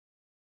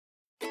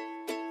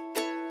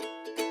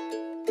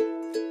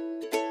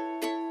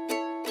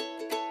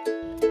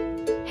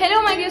Hello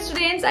my dear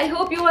students, I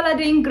hope you all are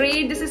doing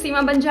great. This is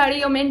Seema Banjari,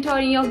 your mentor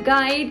and your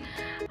guide.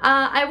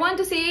 I want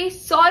to say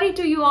sorry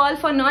to you all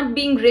for not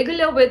being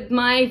regular with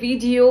my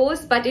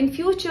videos, but in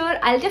future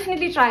I'll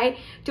definitely try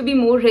to be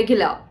more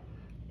regular.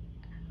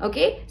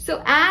 Okay,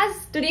 so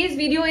as today's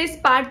video is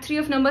part 3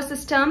 of number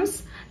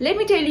systems, let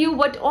me tell you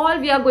what all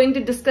we are going to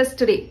discuss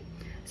today.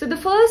 So the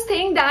first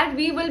thing that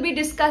we will be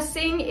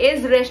discussing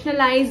is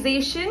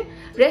rationalizing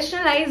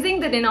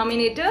the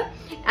denominator,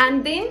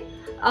 and then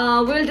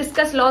we will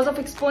discuss laws of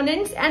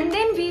exponents, and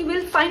then we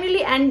will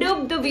finally end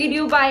up the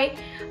video by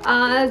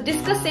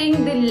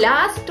discussing the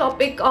last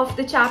topic of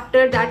the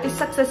chapter, that is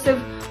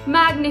successive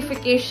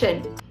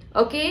magnification.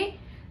 Okay,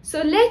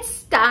 so let's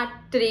start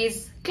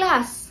today's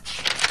class.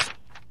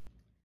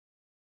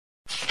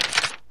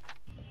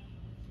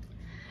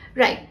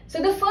 Right,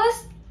 so the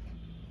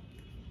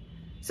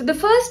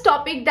first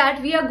topic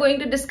that we are going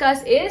to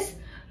discuss is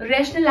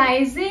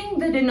rationalizing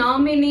the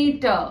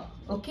denominator.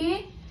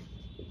 Okay,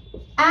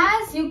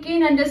 as you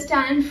can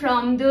understand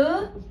from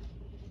the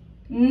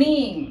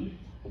name,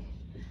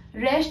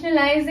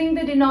 rationalizing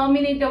the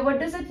denominator, what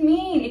does it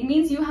mean? It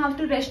means you have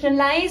to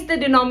rationalize the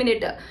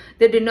denominator.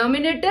 The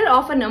denominator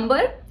of a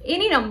number,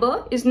 any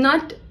number, is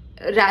not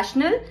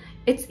rational,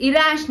 it's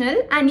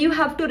irrational, and you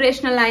have to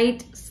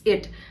rationalize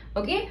it.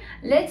 Okay,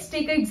 let's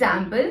take an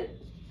example.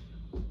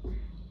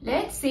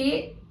 Let's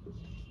say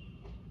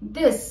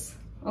this.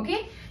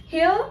 Okay,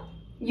 here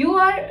you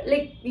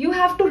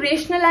have to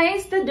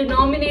rationalize the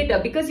denominator,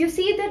 because you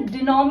see the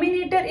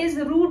denominator is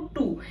root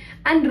 2,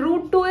 and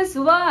root 2 is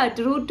what?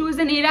 Root 2 is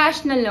an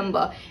irrational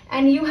number,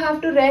 and you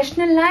have to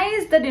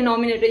rationalize the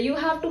denominator. You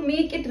have to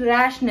make it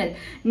rational.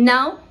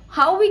 Now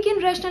how we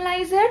can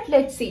rationalize it?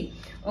 Let's see.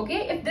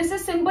 Okay, if this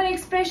is simple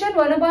expression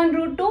 1 upon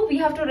root 2, we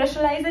have to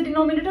rationalize the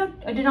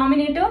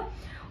denominator.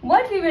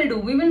 What we will do?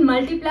 We will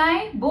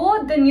multiply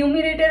both the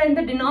numerator and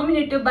the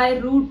denominator by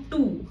root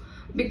 2.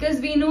 Because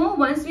we know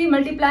once we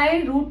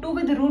multiply root 2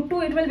 with root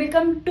 2, it will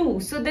become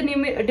 2. So the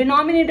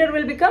denominator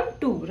will become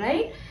 2,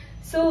 right?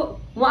 So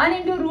 1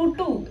 into root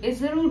 2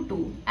 is root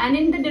 2. And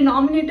in the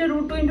denominator,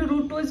 root 2 into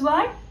root 2 is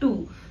what?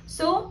 2.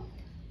 So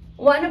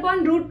 1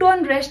 upon root 2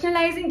 on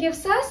rationalizing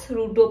gives us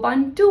root 2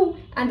 upon 2.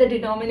 And the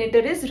denominator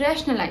is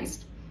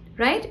rationalized.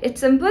 Right?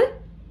 It's simple.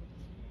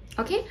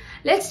 Okay.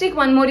 Let's take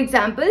one more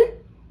example.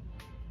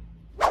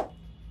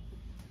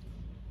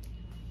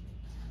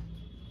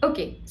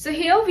 Okay, so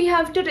here we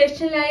have to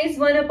rationalize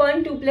 1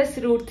 upon 2 plus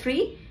root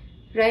 3,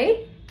 right?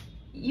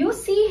 You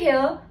see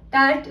here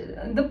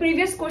that the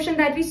previous question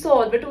that we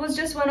solved, it was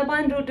just 1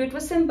 upon root 2, it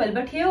was simple.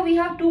 But here we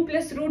have 2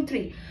 plus root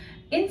 3.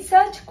 In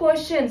such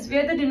questions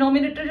where the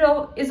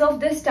denominator is of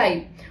this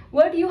type,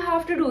 what you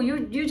have to do?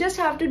 You just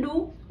have to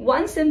do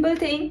one simple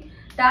thing,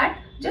 that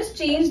just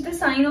change the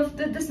sign of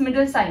this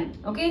middle sign.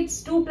 Okay,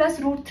 it's 2 plus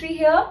root 3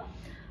 here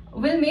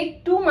will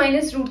make 2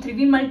 minus root 3.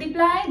 We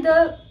multiply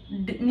the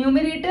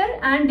numerator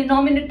and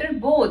denominator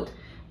both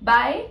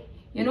by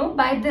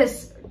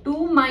this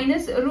 2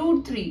 minus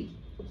root 3.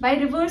 By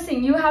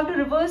reversing, you have to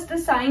reverse the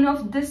sign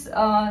of this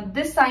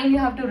this sign you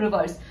have to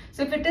reverse.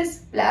 So if it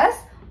is plus,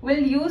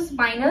 we'll use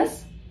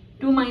minus.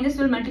 2 minus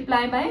will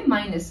multiply by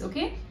minus.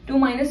 Okay, 2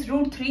 minus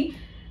root 3.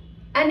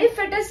 And if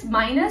it is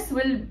minus,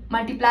 we'll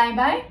multiply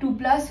by 2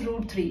 plus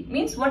root 3.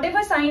 Means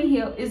whatever sign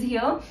here is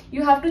here,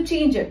 you have to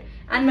change it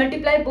and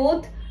multiply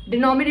both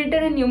denominator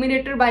and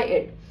numerator by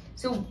it.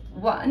 So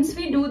once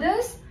we do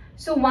this,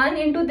 so 1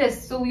 into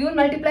this, so you will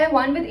multiply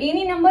 1 with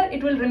any number,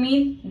 it will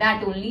remain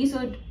that only.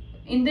 So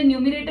in the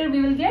numerator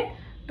we will get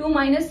 2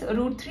 minus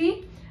root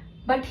 3.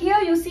 But here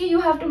you see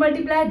you have to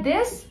multiply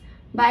this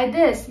by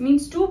this,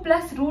 means 2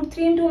 plus root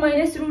 3 and 2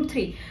 minus root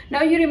 3.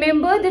 Now you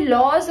remember the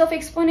laws of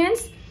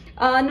exponents?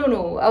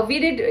 We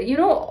did,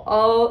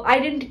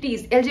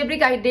 identities,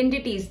 algebraic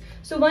identities.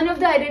 So one of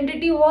the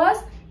identity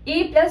was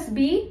a plus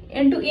b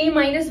into a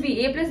minus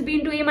b. A plus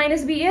b into a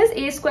minus b is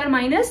a square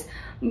minus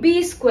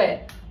b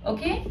square.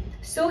 Okay,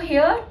 so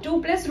here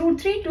 2 plus root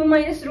 3, 2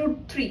 minus root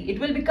 3, it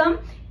will become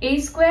a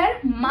square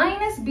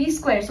minus b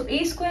square. So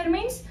a square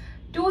means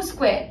 2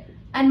 square,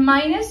 and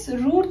minus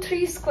root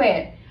 3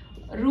 square,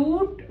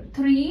 root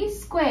 3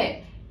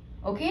 square.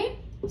 Okay,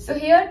 so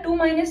here 2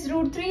 minus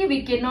root 3,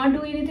 we cannot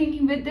do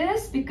anything with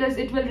this because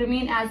it will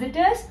remain as it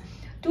is.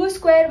 2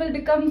 square will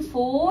become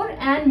 4,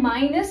 and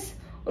minus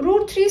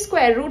root 3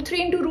 square. Root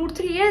 3 into root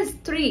 3 is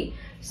 3.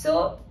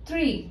 So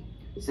 3.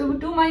 So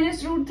 2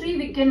 minus root 3,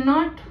 we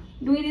cannot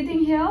do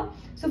anything here.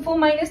 So 4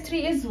 minus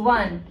 3 is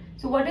 1.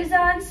 So what is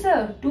the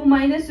answer? 2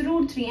 minus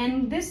root 3.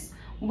 And this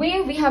way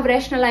we have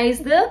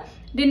rationalized the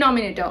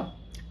denominator.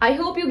 I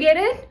hope you get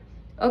it.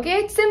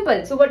 Okay, it's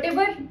simple. So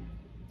whatever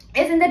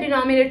is in the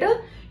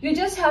denominator, you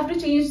just have to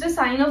change the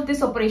sign of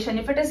this operation.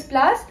 If it is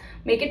plus,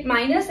 make it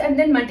minus, and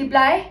then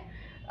multiply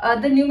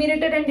the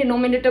numerator and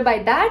denominator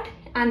by that.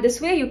 And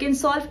this way you can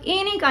solve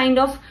any kind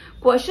of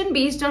question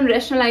based on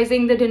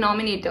rationalizing the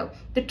denominator.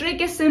 The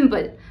trick is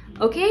simple.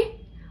 Okay,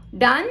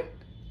 done.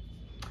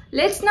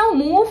 Let's now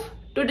move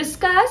to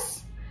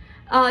discuss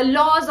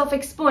laws of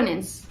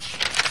exponents.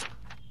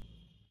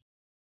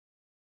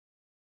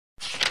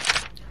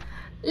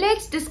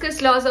 let's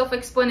discuss laws of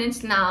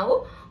exponents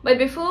now. But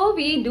before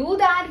we do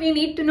that, we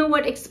need to know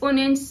what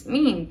exponents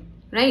mean,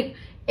 right?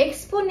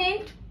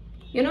 Exponent,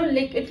 you know,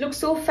 like it looks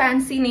so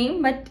fancy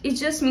name, but it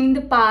just means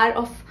the power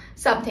of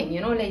something, you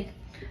know, like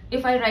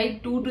if I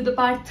write 2 to the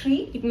power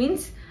 3, it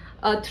means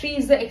 3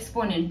 is the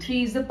exponent,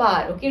 3 is the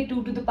power, okay,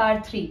 2 to the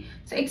power 3.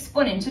 So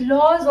exponents, so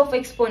laws of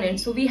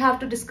exponents. So we have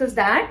to discuss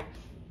that.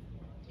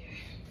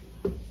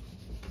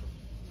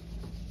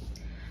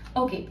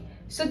 Okay,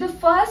 so the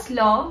first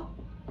law,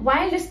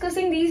 while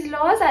discussing these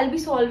laws, I'll be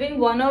solving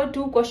 1 or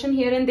 2 questions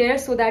here and there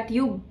so that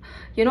you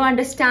know,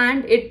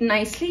 understand it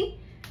nicely.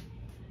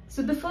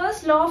 So the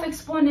first law of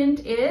exponent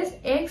is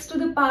x to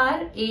the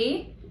power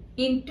a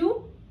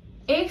into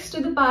x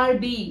to the power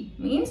b.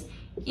 Means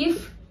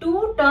if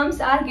 2 terms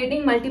are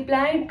getting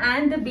multiplied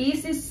and the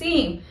base is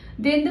same,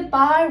 then the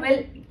power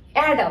will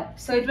add up.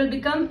 So it will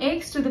become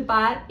x to the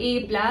power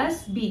a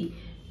plus b.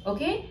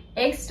 Okay,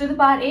 x to the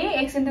power a,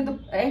 x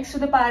to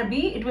the power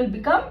b, it will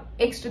become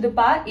x to the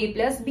power a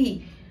plus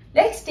b.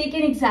 Let's take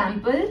an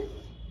example.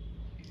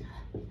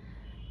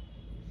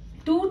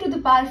 2 to the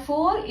power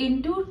 4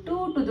 into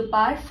 2 to the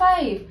power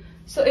 5.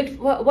 So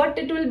what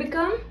it will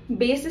become?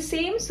 Base is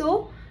same,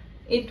 so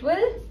it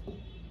will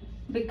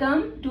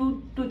become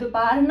 2 to the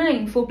power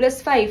 9. 4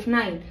 plus 5,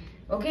 9.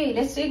 Okay,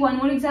 let's take one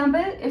more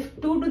example. If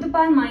 2 to the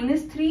power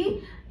minus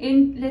 3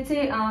 in, let's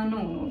say,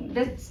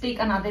 let's take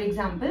another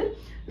example.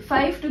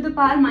 5 to the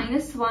power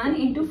minus 1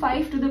 into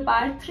 5 to the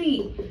power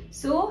 3.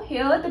 So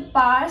here the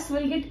powers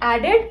will get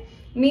added,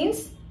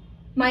 means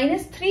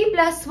minus 3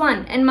 plus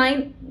 1 and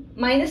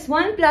minus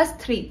 1 plus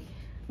 3.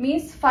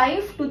 Means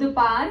 5 to the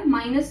power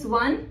minus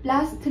 1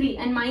 plus 3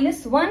 and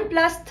minus 1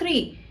 plus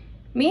 3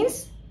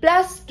 means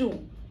plus 2.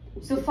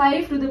 So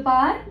 5 to the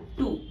power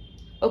 2.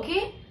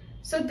 Okay.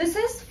 So this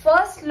is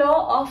first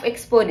law of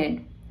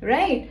exponent,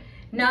 right?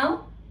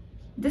 Now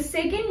the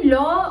second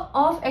law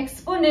of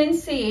exponent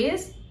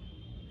says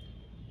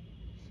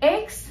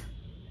x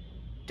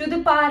to the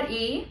power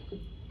a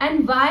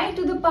and y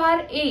to the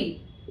power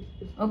a.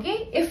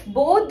 Okay, if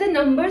both the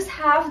numbers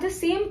have the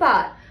same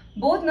power,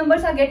 both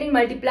numbers are getting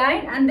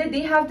multiplied and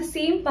they have the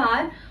same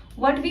power,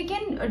 what we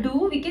can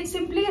do, we can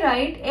simply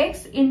write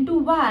x into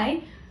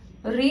y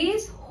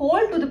raised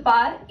whole to the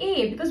power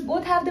a, because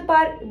both have the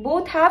power,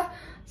 both have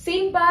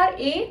same power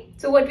a.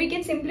 So what we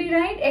can simply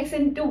write, x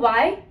into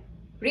y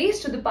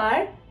raised to the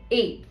power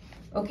a.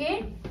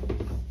 Okay.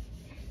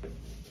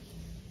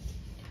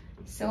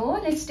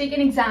 So let's take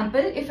an example.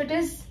 If it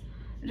is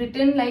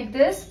written like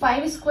this,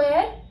 5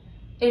 square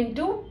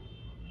into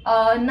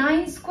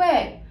 9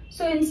 square.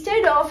 So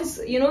instead of,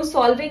 you know,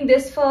 solving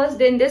this first,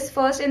 then this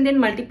first, and then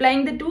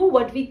multiplying the two,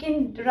 what we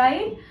can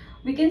write?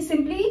 We can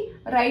simply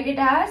write it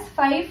as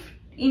 5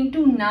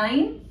 into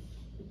 9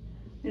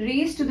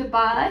 raised to the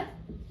power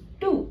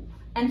 2.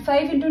 And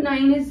 5 into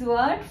 9 is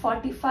what?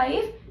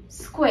 45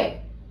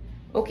 square.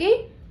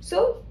 Okay.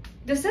 So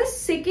this is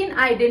second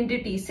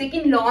identity,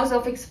 second laws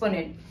of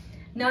exponent.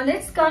 Now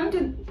let's come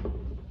to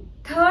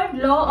third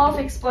law of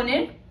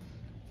exponent.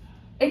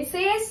 It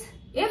says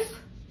if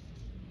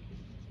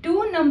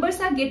two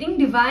numbers are getting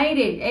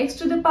divided, x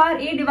to the power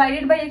a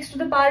divided by x to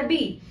the power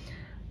b,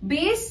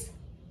 base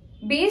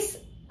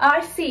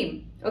are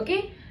same,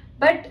 okay,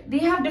 but they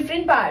have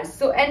different powers,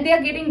 so and they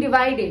are getting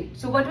divided.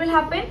 So what will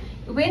happen?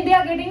 When they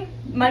are getting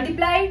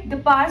multiplied, the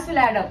powers will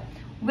add up.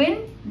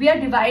 When we are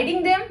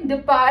dividing them, the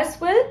powers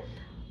will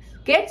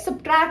get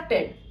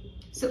subtracted.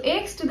 So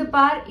x to the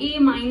power a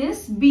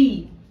minus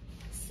b.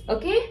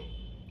 Okay,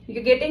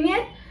 you're getting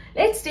it?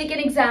 Let's take an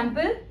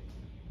example.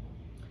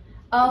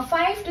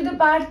 5 to the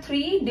power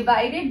 3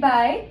 divided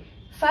by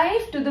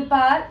 5 to the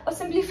power, or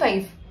simply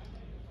 5.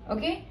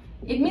 Okay,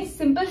 it means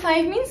simple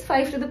 5 means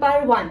 5 to the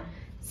power 1.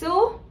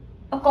 So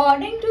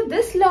according to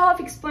this law of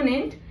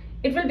exponent,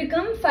 it will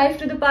become 5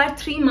 to the power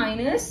 3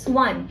 minus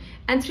 1,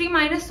 and 3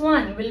 minus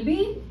 1 will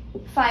be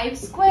 5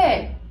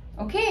 square.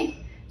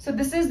 Okay, so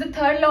this is the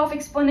third law of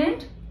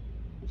exponent.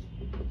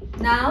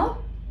 Now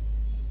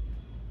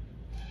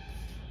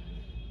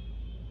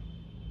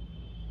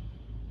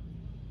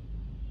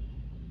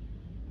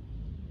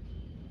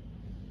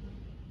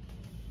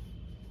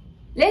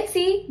let's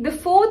see the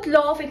fourth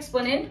law of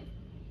exponent.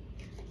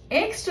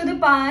 X to the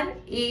power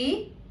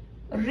a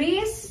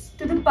raised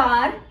to the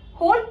power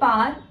whole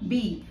power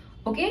b.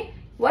 Okay,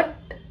 what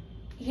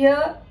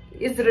here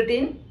is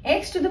written?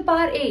 X to the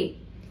power a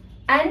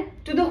and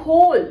to the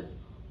whole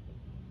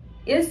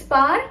is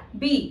power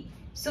b.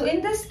 So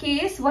in this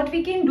case, what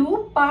we can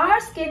do,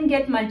 powers can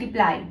get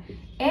multiplied.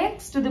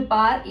 X to the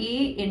power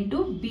a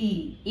into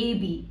b,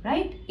 ab,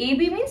 right? Ab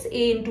means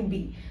a into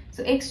b.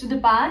 So x to the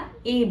power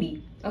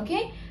ab.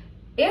 Okay.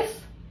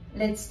 If,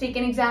 let's take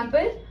an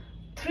example,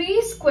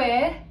 3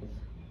 square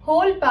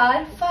whole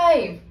power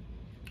 5.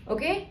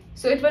 Okay.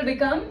 So it will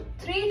become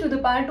 3 to the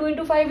power 2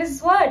 into 5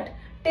 is what?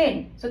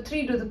 10. So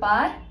 3 to the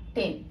power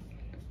 10.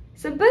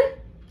 Simple.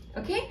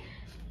 Okay.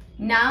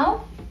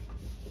 Now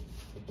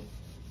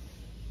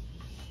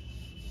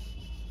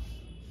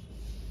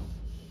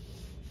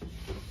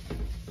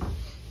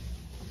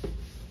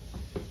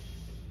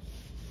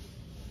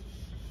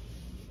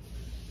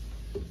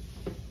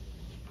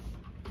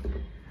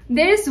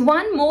there is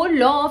one more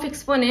law of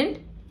exponent.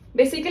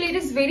 Basically, it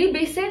is very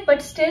basic,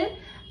 but still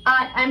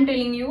I am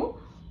telling you.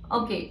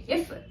 Okay,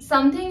 if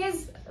something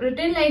is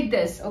written like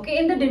this, okay,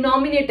 in the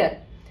denominator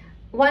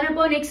 1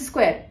 upon x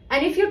square,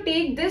 and if you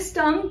take this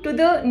term to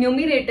the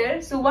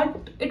numerator, so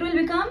what it will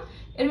become?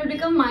 It will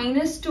become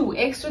minus 2,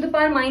 x to the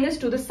power minus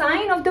 2. The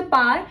sign of the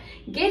power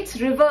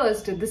gets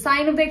reversed. The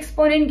sign of the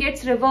exponent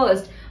gets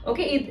reversed.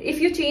 Okay, if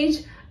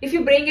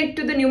you bring it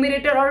to the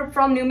numerator or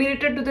from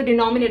numerator to the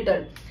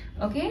denominator.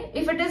 Okay,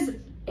 if it is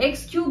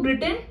x cube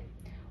written,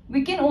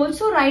 we can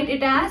also write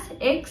it as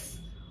x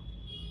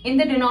in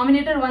the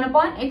denominator 1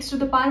 upon x to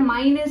the power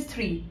minus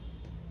 3.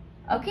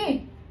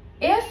 Okay,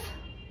 if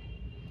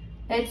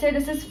let's say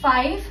this is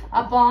 5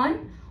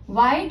 upon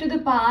y to the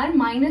power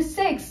minus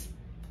 6.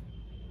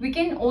 We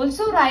can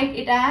also write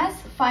it as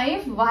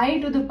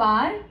 5y to the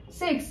power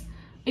 6.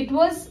 It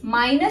was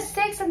minus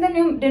 6 in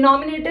the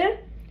denominator.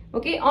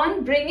 Okay,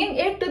 on bringing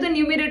it to the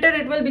numerator,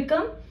 it will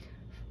become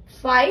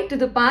 5 to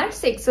the power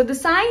 6. So the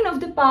sign of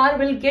the power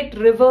will get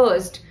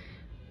reversed.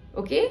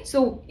 Okay,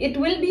 so it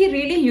will be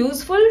really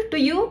useful to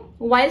you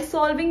while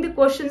solving the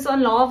questions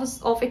on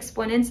laws of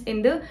exponents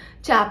in the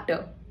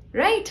chapter,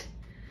 right?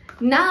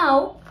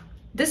 Now,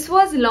 this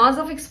was laws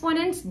of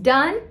exponents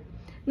done.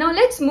 Now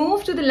let's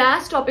move to the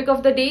last topic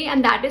of the day,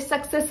 and that is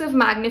successive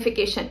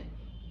magnification.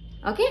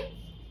 Okay.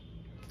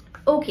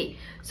 Okay.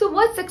 So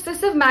what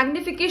successive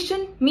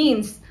magnification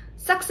means?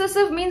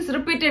 Successive means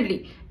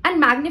repeatedly, and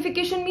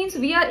magnification means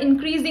we are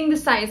increasing the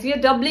size, we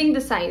are doubling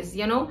the size,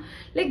 you know.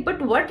 Like,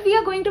 but what we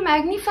are going to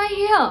magnify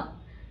here,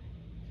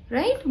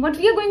 right? What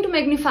we are going to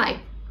magnify?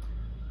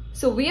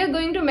 So we are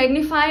going to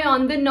magnify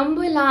on the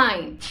number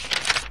line.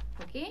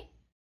 Okay.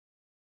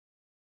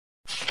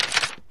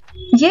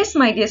 Yes,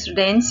 my dear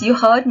students, you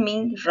heard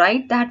me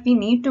right, that we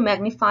need to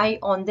magnify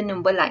on the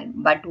number line.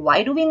 But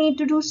why do we need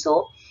to do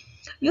so?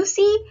 You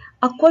see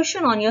a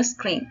question on your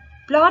screen.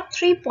 Plot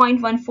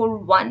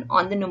 3.141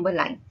 on the number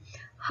line.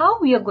 How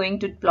we are going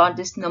to plot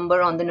this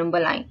number on the number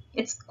line?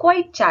 It's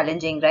quite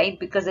challenging, right?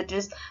 Because it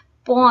is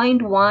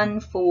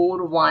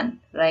 0.141,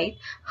 right?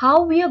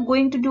 How we are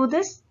going to do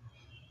this?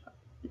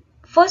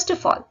 First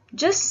of all,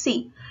 just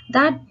see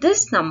that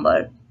this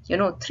number, you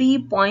know,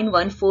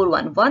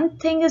 3.141. One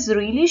thing is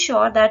really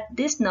sure, that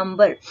this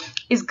number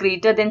is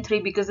greater than 3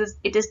 because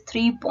it is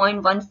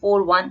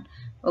 3.141.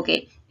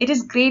 Okay, it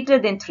is greater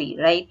than 3,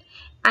 right?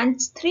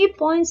 And 3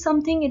 point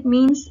something, it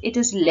means it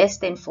is less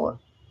than 4.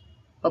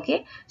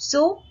 Okay,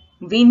 so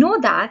we know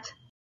that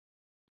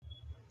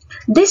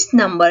this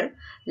number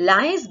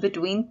lies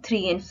between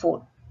 3 and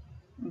 4,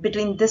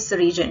 between this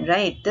region,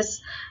 right?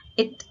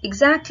 It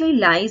exactly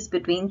lies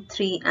between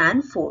 3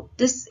 and 4,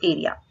 this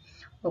area.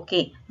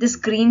 Okay, this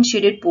green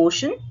shaded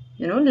portion,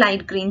 you know,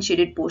 light green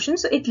shaded portion,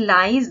 so it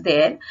lies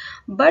there.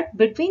 But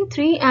between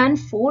 3 and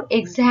 4,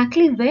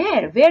 exactly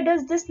where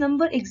does this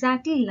number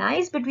exactly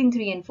lies between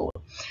 3 and 4?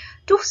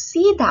 To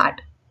see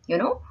that, you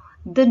know,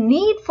 the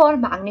need for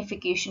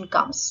magnification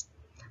comes.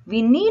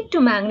 We need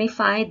to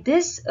magnify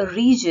this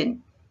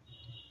region.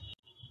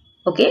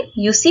 Okay,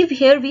 you see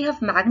here we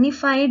have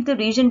magnified the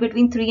region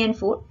between 3 and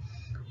 4.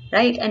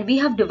 Right, and we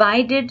have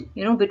divided,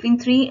 you know, between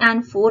 3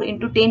 and 4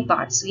 into 10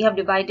 parts. We have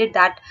divided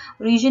that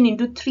region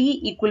into 3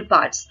 equal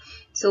parts.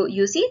 So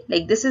you see,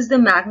 like, this is the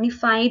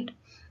magnified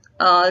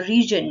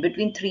region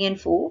between 3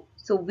 and 4.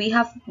 So we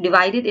have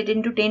divided it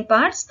into 10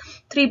 parts,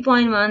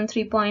 3.1,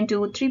 3.2,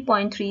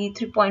 3.3,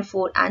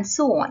 3.4, and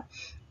so on.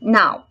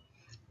 Now,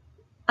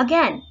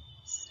 again,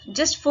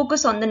 just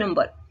focus on the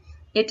number.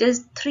 It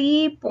is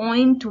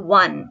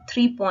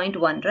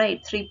 3.1,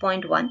 right?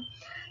 3.1.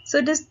 So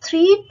it is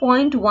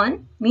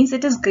 3.1, means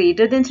it is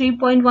greater than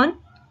 3.1,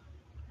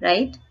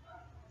 right?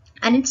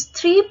 And it's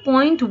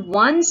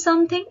 3.1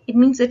 something, it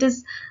means it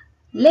is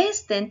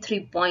less than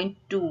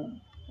 3.2.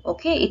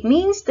 Okay, it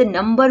means the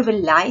number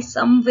will lie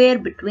somewhere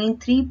between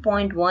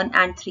 3.1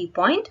 and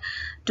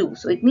 3.2.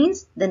 So it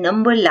means the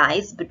number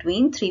lies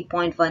between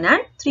 3.1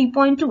 and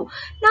 3.2.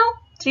 Now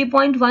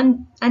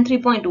 3.1 and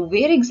 3.2,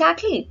 where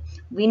exactly?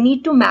 We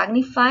need to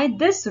magnify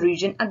this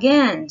region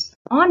again.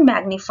 On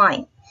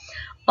magnifying,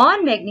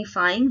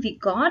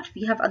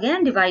 we have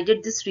again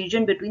divided this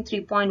region between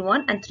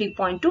 3.1 and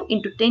 3.2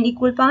 into 10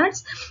 equal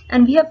parts,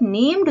 and we have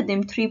named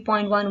them 3.11,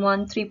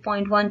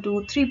 3.12,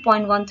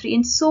 3.13,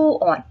 and so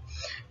on.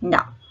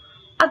 Now,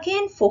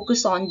 again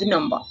focus on the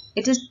number.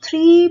 It is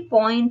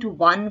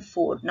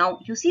 3.14. Now,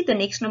 you see the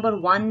next number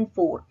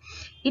 14.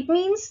 It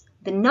means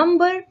the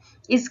number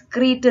is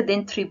greater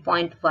than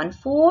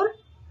 3.14,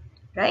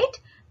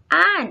 right?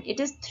 And it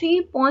is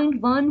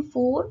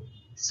 3.14,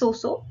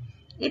 so.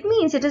 It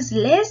means it is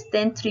less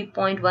than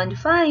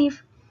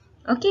 3.15.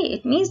 Okay,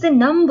 it means the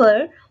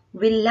number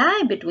will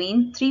lie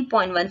between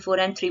 3.14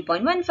 and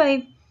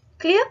 3.15.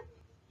 Clear?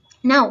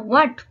 Now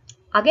what?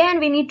 Again,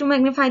 we need to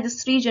magnify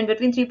this region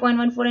between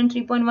 3.14 and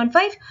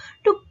 3.15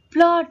 to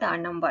plot our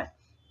number.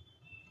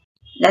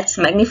 Let's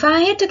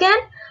magnify it again.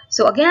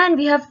 So again,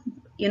 we have,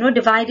 you know,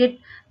 divided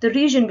the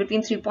region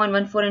between 3.14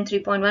 and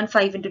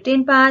 3.15 into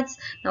 10 parts.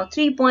 Now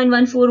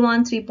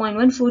 3.141,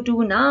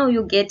 3.142. Now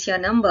you get your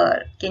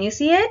number. Can you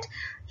see it?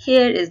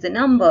 Here is the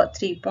number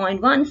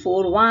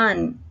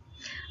 3.141.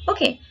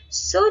 Okay,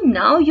 so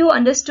now you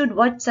understood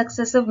what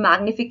successive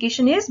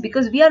magnification is,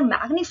 because we are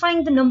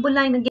magnifying the number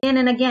line again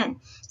and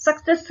again,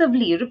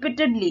 successively,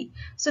 repeatedly.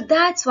 So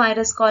that's why it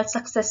is called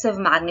successive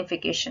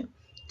magnification.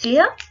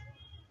 Clear?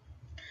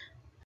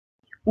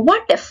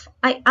 What if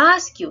I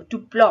ask you to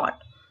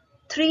plot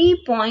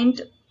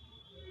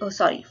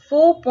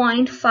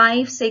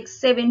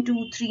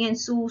 4.56723 and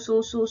so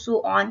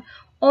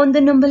on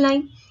the number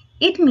line?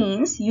 It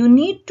means you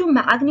need to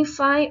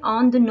magnify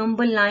on the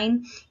number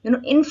line,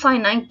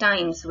 infinite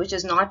times, which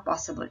is not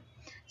possible.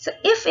 So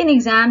if in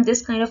exam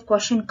this kind of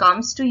question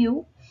comes to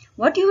you,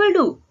 what you will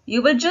do?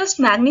 You will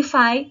just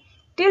magnify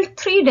till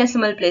 3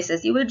 decimal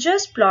places. You will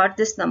just plot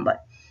this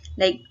number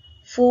like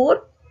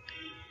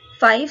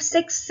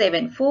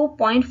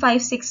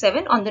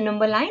 4.567 on the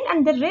number line,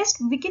 and the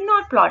rest we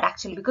cannot plot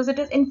actually because it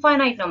is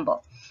infinite number.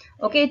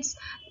 Okay,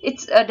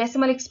 its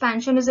decimal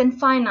expansion is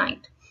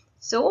infinite.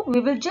 So we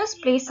will just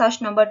place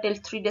such number till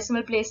 3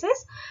 decimal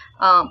places.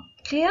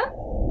 Clear?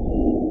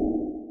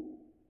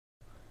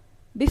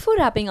 Before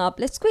wrapping up,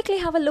 let's quickly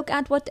have a look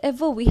at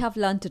whatever we have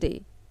learned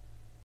today.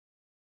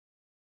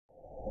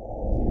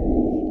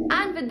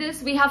 And with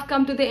this, we have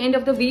come to the end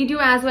of the video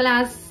as well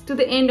as to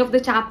the end of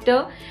the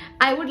chapter.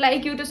 I would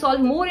like you to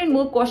solve more and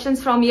more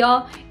questions from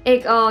your,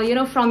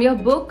 from your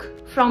book,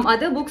 from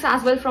other books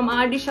as well, from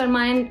R.D.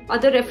 Sharma and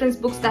other reference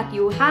books that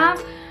you have.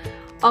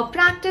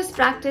 Practice,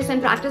 practice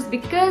and practice,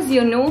 because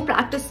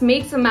practice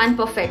makes a man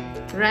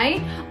perfect,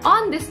 right?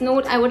 On this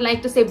note, I would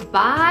like to say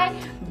bye.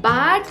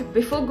 But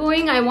before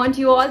going, I want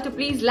you all to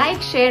please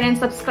like, share and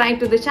subscribe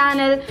to the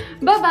channel.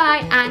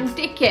 Bye-bye and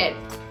take care.